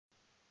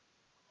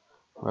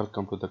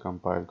Welcome to the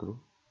Compile Group.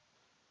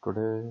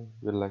 Today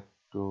we'd like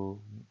to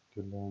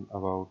learn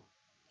about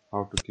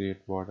how to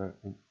create border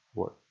in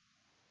Word.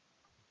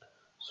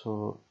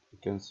 So you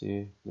can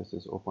see this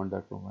is open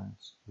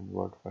documents in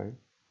Word file.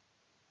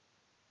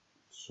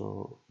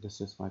 So this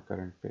is my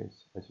current page.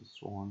 I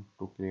just want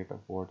to create a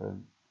border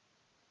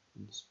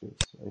in this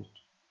page, right?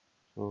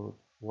 So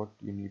what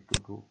you need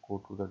to do,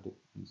 go to the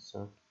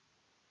insert.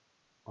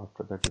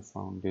 After that you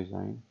found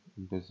design.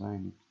 In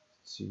design you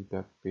can see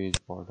that page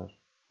border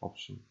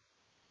option.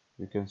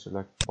 You can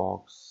select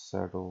box,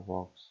 shadow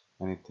box,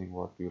 anything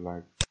what you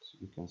like. So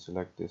you can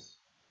select this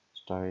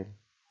style,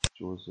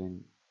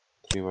 choosing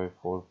 3 by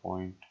 4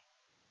 point,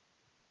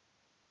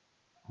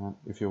 and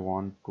if you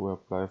want to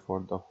apply for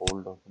the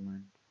whole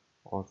document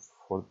or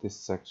for this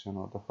section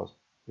or the first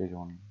page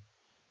only.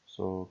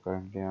 So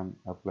currently I'm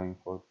applying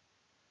for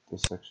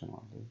this section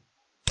only.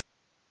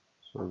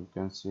 So you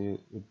can see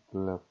it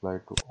will apply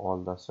to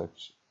all the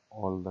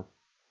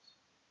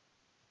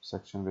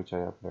section which I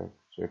applied.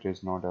 So it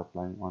is not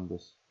applying on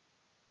this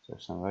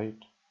section, right?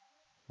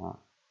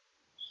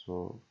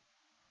 So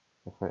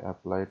if I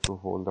apply to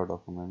whole the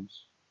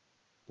documents,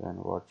 then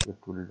what it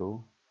will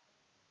do,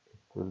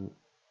 will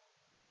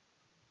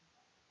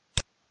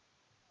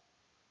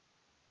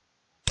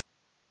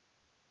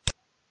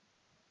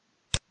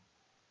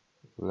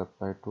will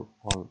apply to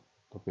all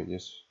the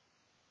pages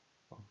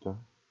of the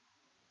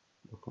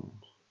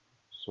document.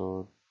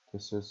 So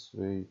this is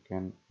where you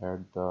can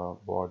add the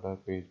border,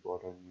 page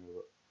border in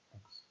your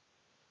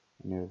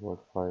Word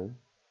file.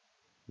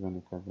 When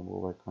you can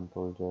remove by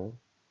Control J.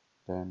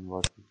 Then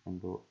what you can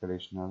do,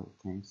 additional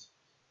things,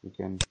 you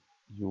can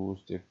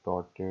use the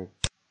dotted,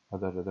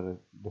 other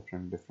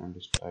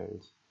different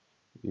styles.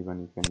 Even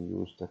you can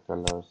use the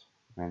colors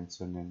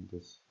mentioned in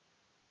this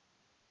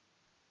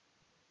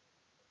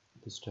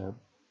tab,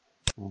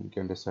 and you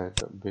can decide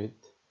the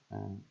width.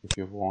 And if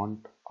you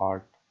want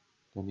art,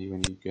 then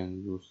even you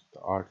can use the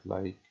art,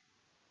 like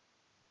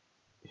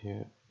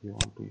here you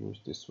want to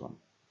use this one,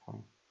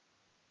 fine.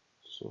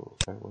 So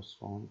I was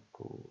on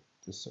to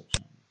this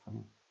section,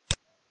 fine.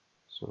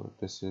 So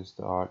this is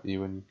the art.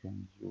 Even you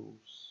can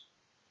use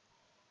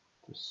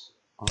this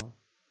art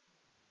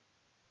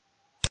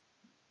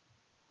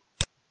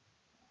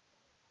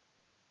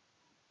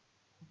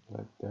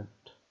like that.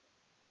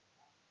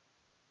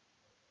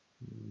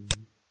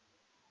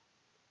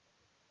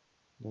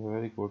 They're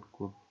very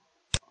good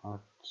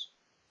arts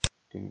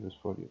you can use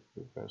for your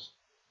papers.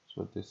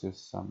 So this is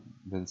some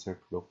Vincent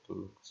look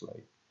looks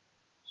like.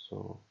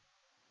 So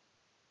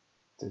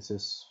this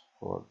is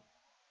for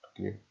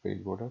create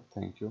page border.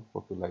 Thank you.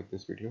 Hope you like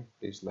this video.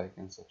 Please like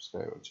and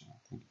subscribe our channel.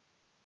 Thank you.